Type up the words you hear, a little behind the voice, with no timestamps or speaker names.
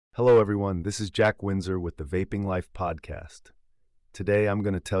Hello, everyone. This is Jack Windsor with the Vaping Life podcast. Today, I'm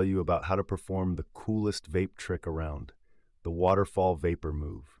going to tell you about how to perform the coolest vape trick around, the waterfall vapor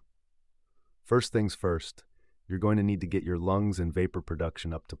move. First things first, you're going to need to get your lungs and vapor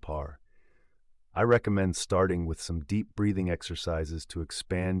production up to par. I recommend starting with some deep breathing exercises to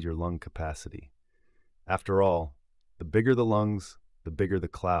expand your lung capacity. After all, the bigger the lungs, the bigger the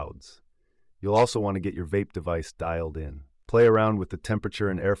clouds. You'll also want to get your vape device dialed in. Play around with the temperature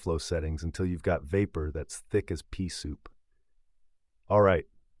and airflow settings until you've got vapor that's thick as pea soup. All right,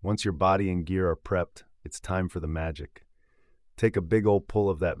 once your body and gear are prepped, it's time for the magic. Take a big old pull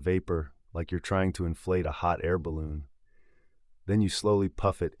of that vapor like you're trying to inflate a hot air balloon. Then you slowly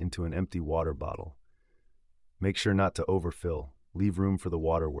puff it into an empty water bottle. Make sure not to overfill. Leave room for the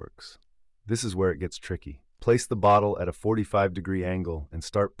waterworks. This is where it gets tricky. Place the bottle at a 45-degree angle and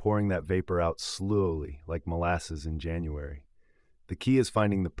start pouring that vapor out slowly, like molasses in January. The key is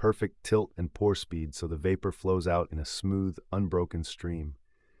finding the perfect tilt and pour speed so the vapor flows out in a smooth, unbroken stream.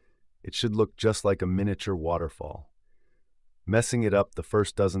 It should look just like a miniature waterfall. Messing it up the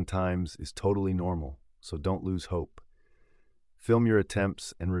first dozen times is totally normal, so don't lose hope. Film your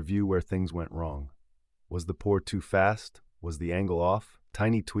attempts and review where things went wrong. Was the pour too fast? Was the angle off?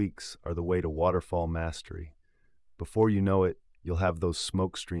 Tiny tweaks are the way to waterfall mastery. Before you know it, you'll have those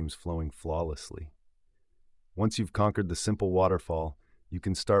smoke streams flowing flawlessly. Once you've conquered the simple waterfall, you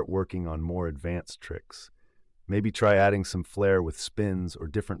can start working on more advanced tricks. Maybe try adding some flair with spins or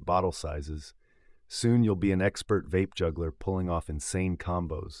different bottle sizes. Soon you'll be an expert vape juggler pulling off insane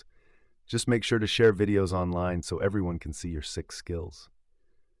combos. Just make sure to share videos online so everyone can see your sick skills.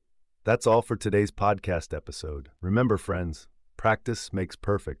 That's all for today's podcast episode. Remember, friends, practice makes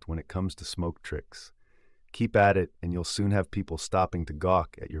perfect when it comes to smoke tricks. Keep at it, and you'll soon have people stopping to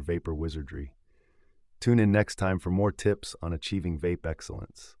gawk at your vapor wizardry. Tune in next time for more tips on achieving vape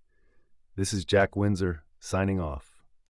excellence. This is Jack Windsor, signing off.